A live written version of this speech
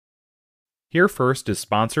Here First is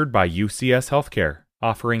sponsored by UCS Healthcare,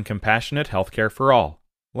 offering compassionate healthcare for all.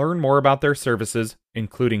 Learn more about their services,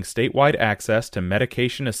 including statewide access to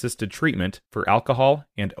medication-assisted treatment for alcohol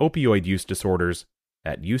and opioid use disorders,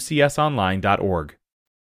 at ucsonline.org.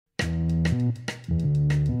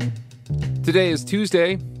 Today is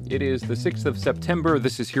Tuesday. It is the 6th of September.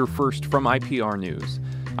 This is Here First from IPR News.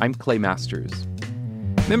 I'm Clay Masters.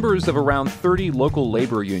 Members of around 30 local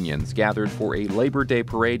labor unions gathered for a Labor Day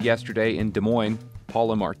parade yesterday in Des Moines.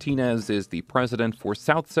 Paula Martinez is the president for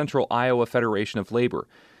South Central Iowa Federation of Labor.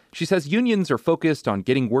 She says unions are focused on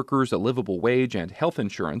getting workers a livable wage and health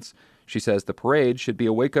insurance. She says the parade should be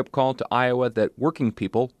a wake-up call to Iowa that working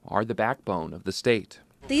people are the backbone of the state.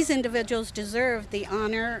 These individuals deserve the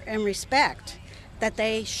honor and respect that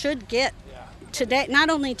they should get today, not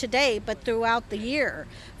only today, but throughout the year,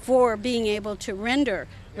 for being able to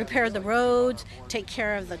repair the roads, take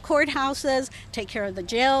care of the courthouses, take care of the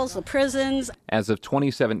jails, the prisons. As of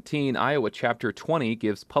 2017, Iowa Chapter 20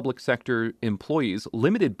 gives public sector employees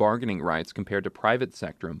limited bargaining rights compared to private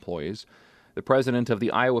sector employees. The president of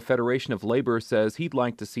the Iowa Federation of Labor says he'd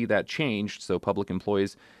like to see that changed so public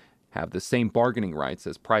employees have the same bargaining rights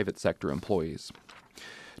as private sector employees.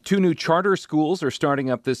 2 new charter schools are starting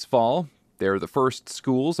up this fall. They're the first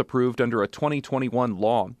schools approved under a 2021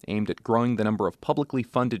 law aimed at growing the number of publicly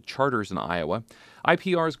funded charters in Iowa.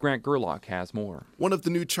 IPR's Grant Gerlach has more. One of the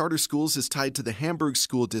new charter schools is tied to the Hamburg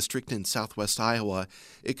School District in southwest Iowa.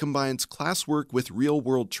 It combines classwork with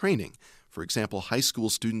real-world training. For example, high school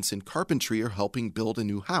students in carpentry are helping build a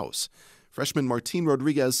new house. Freshman Martin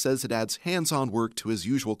Rodriguez says it adds hands-on work to his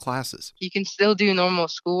usual classes. You can still do normal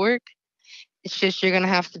schoolwork. It's just you're going to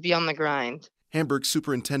have to be on the grind. Hamburg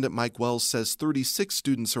Superintendent Mike Wells says 36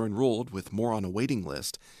 students are enrolled, with more on a waiting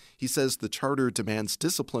list. He says the charter demands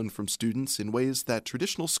discipline from students in ways that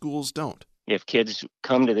traditional schools don't. If kids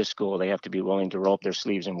come to this school, they have to be willing to roll up their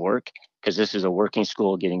sleeves and work, because this is a working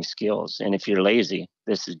school getting skills. And if you're lazy,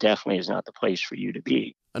 this definitely is not the place for you to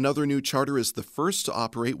be. Another new charter is the first to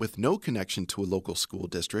operate with no connection to a local school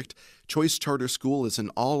district. Choice Charter School is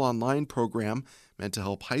an all-online program meant to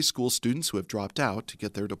help high school students who have dropped out to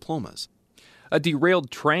get their diplomas. A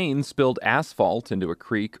derailed train spilled asphalt into a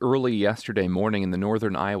creek early yesterday morning in the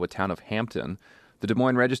northern Iowa town of Hampton. The Des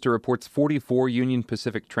Moines Register reports 44 Union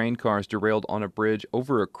Pacific train cars derailed on a bridge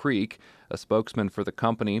over a creek. A spokesman for the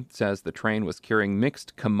company says the train was carrying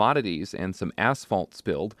mixed commodities and some asphalt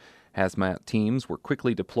spilled. Hazmat teams were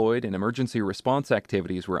quickly deployed and emergency response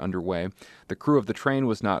activities were underway. The crew of the train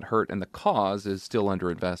was not hurt and the cause is still under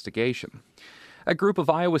investigation. A group of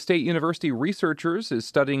Iowa State University researchers is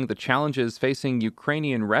studying the challenges facing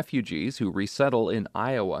Ukrainian refugees who resettle in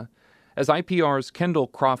Iowa. As IPR's Kendall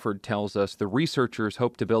Crawford tells us, the researchers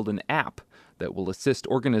hope to build an app that will assist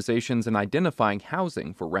organizations in identifying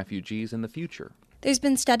housing for refugees in the future. There's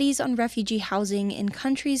been studies on refugee housing in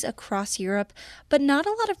countries across Europe, but not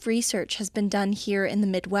a lot of research has been done here in the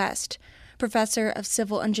Midwest. Professor of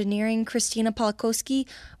Civil Engineering Christina Polakowski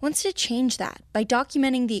wants to change that by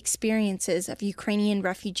documenting the experiences of Ukrainian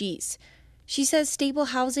refugees. She says stable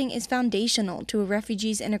housing is foundational to a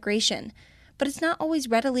refugee's integration, but it's not always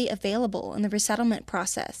readily available in the resettlement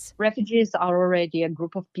process. Refugees are already a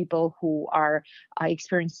group of people who are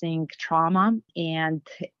experiencing trauma, and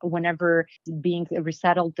whenever being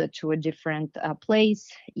resettled to a different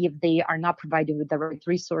place, if they are not provided with the right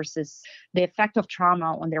resources, the effect of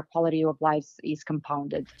trauma on their quality of life is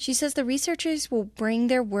compounded. She says the researchers will bring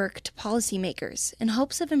their work to policymakers in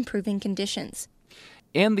hopes of improving conditions.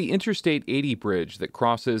 And the Interstate 80 bridge that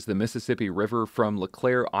crosses the Mississippi River from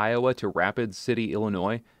LeClaire, Iowa to Rapid City,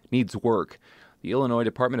 Illinois, needs work. The Illinois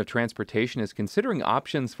Department of Transportation is considering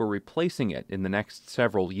options for replacing it in the next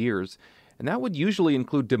several years, and that would usually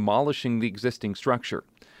include demolishing the existing structure.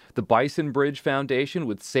 The Bison Bridge Foundation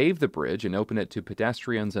would save the bridge and open it to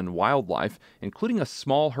pedestrians and wildlife, including a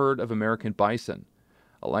small herd of American bison.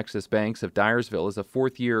 Alexis Banks of Dyersville is a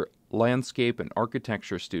fourth-year landscape and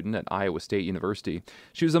architecture student at Iowa State University.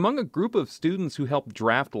 She was among a group of students who helped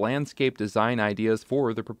draft landscape design ideas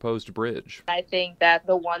for the proposed bridge. I think that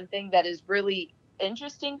the one thing that is really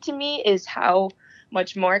interesting to me is how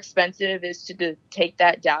much more expensive it is to take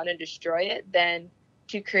that down and destroy it than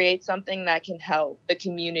to create something that can help the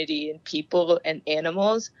community and people and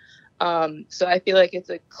animals. So I feel like it's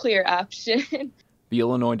a clear option. The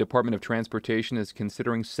Illinois Department of Transportation is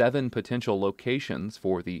considering 7 potential locations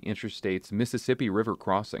for the interstate's Mississippi River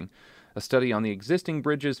crossing. A study on the existing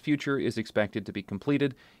bridge's future is expected to be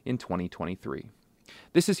completed in 2023.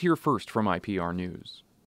 This is Here First from IPR News.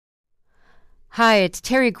 Hi, it's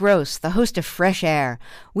Terry Gross, the host of Fresh Air.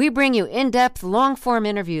 We bring you in-depth, long-form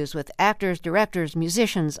interviews with actors, directors,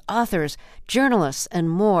 musicians, authors, journalists, and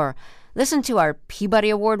more. Listen to our Peabody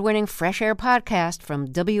Award-winning Fresh Air podcast from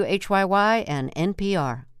WHYY and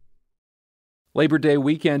NPR. Labor Day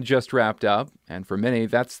weekend just wrapped up, and for many,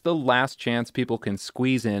 that's the last chance people can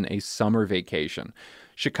squeeze in a summer vacation.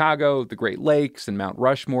 Chicago, the Great Lakes, and Mount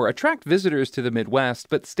Rushmore attract visitors to the Midwest,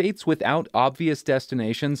 but states without obvious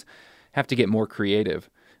destinations have to get more creative.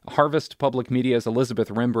 Harvest Public Media's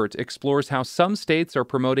Elizabeth Rimbert explores how some states are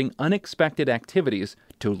promoting unexpected activities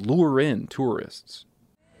to lure in tourists.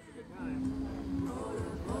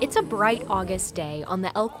 It's a bright August day on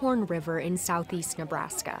the Elkhorn River in southeast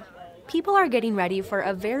Nebraska. People are getting ready for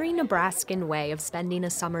a very Nebraskan way of spending a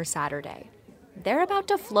summer Saturday. They're about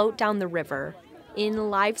to float down the river in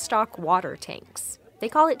livestock water tanks. They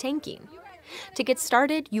call it tanking. To get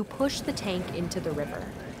started, you push the tank into the river.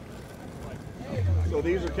 So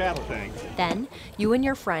these are cattle tanks. Then, you and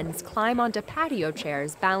your friends climb onto patio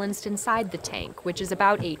chairs balanced inside the tank, which is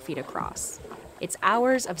about 8 feet across. It's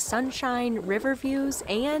hours of sunshine, river views,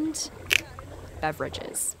 and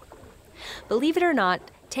beverages. Believe it or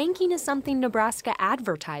not, tanking is something Nebraska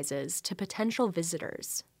advertises to potential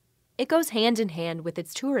visitors. It goes hand in hand with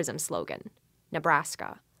its tourism slogan,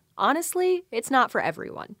 Nebraska. Honestly, it's not for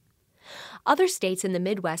everyone. Other states in the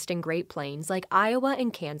Midwest and Great Plains, like Iowa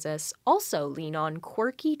and Kansas, also lean on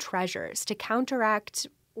quirky treasures to counteract,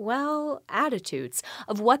 well, attitudes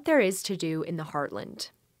of what there is to do in the heartland.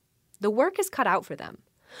 The work is cut out for them.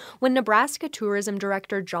 When Nebraska Tourism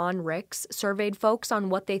Director John Ricks surveyed folks on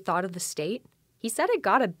what they thought of the state, he said it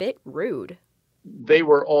got a bit rude. They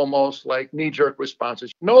were almost like knee-jerk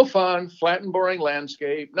responses. No fun, flat and boring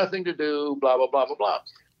landscape, nothing to do, blah, blah, blah, blah, blah.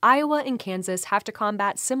 Iowa and Kansas have to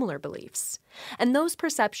combat similar beliefs, and those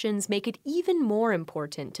perceptions make it even more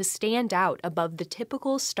important to stand out above the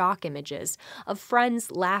typical stock images of friends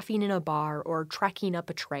laughing in a bar or trekking up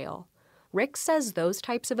a trail. Rick says those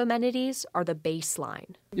types of amenities are the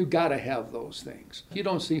baseline. You gotta have those things. You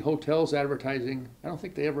don't see hotels advertising. I don't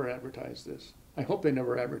think they ever advertise this. I hope they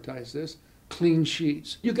never advertise this. Clean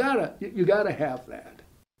sheets. You gotta have that.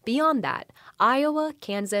 Beyond that, Iowa,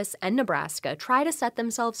 Kansas, and Nebraska try to set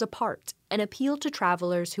themselves apart and appeal to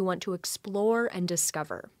travelers who want to explore and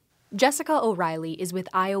discover. Jessica O'Reilly is with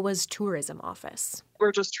Iowa's tourism office.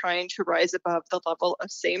 We're just trying to rise above the level of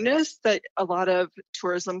sameness that a lot of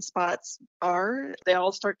tourism spots are. They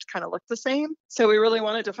all start to kind of look the same. So we really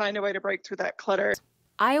wanted to find a way to break through that clutter.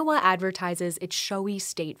 Iowa advertises its showy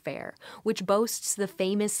state fair, which boasts the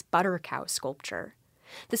famous butter cow sculpture.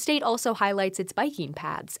 The state also highlights its biking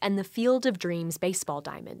paths and the Field of Dreams baseball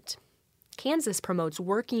diamond. Kansas promotes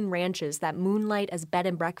working ranches that moonlight as bed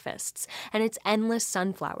and breakfasts and its endless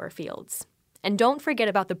sunflower fields. And don't forget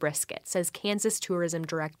about the brisket, says Kansas Tourism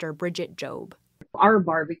Director Bridget Job. Our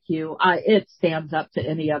barbecue, it stands up to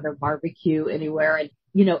any other barbecue anywhere.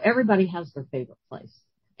 And, everybody has their favorite place.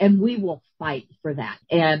 And we will fight for that.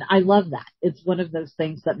 And I love that. It's one of those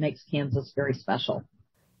things that makes Kansas very special.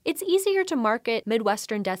 It's easier to market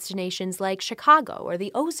Midwestern destinations like Chicago or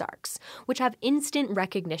the Ozarks, which have instant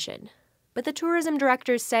recognition. But the tourism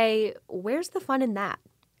directors say, where's the fun in that?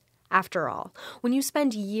 After all, when you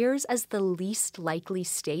spend years as the least likely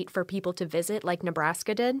state for people to visit like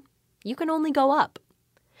Nebraska did, you can only go up.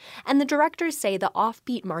 And the directors say the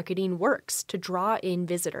offbeat marketing works to draw in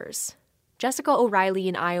visitors. Jessica O'Reilly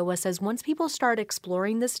in Iowa says once people start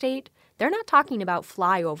exploring the state, they're not talking about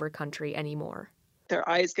flyover country anymore. Their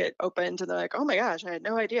eyes get opened and they're like, oh my gosh, I had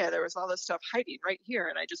no idea there was all this stuff hiding right here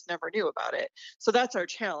and I just never knew about it. So that's our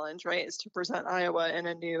challenge, right, is to present Iowa in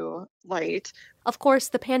a new light. Of course,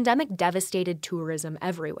 the pandemic devastated tourism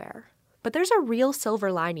everywhere. But there's a real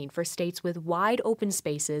silver lining for states with wide open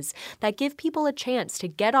spaces that give people a chance to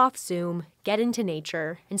get off Zoom, get into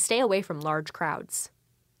nature, and stay away from large crowds.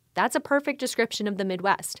 That's a perfect description of the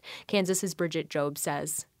Midwest, Kansas's Bridget Job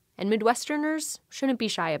says. And Midwesterners shouldn't be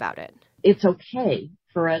shy about it. It's okay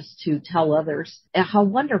for us to tell others how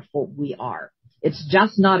wonderful we are. It's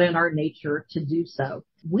just not in our nature to do so.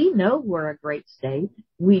 We know we're a great state.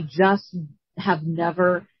 We just have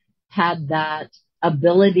never had that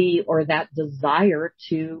ability or that desire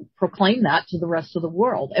to proclaim that to the rest of the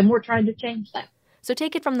world. And we're trying to change that. So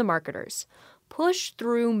take it from the marketers. Push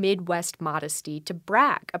through Midwest modesty to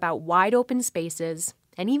brag about wide open spaces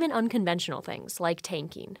and even unconventional things like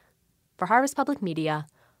tanking. For Harvest Public Media,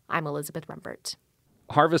 I'm Elizabeth Rimbert.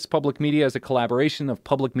 Harvest Public Media is a collaboration of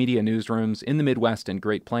public media newsrooms in the Midwest and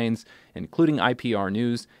Great Plains, including IPR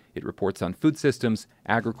News. It reports on food systems,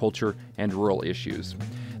 agriculture, and rural issues.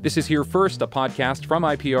 This is Here First, a podcast from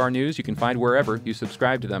IPR News you can find wherever you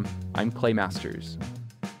subscribe to them. I'm Clay Masters.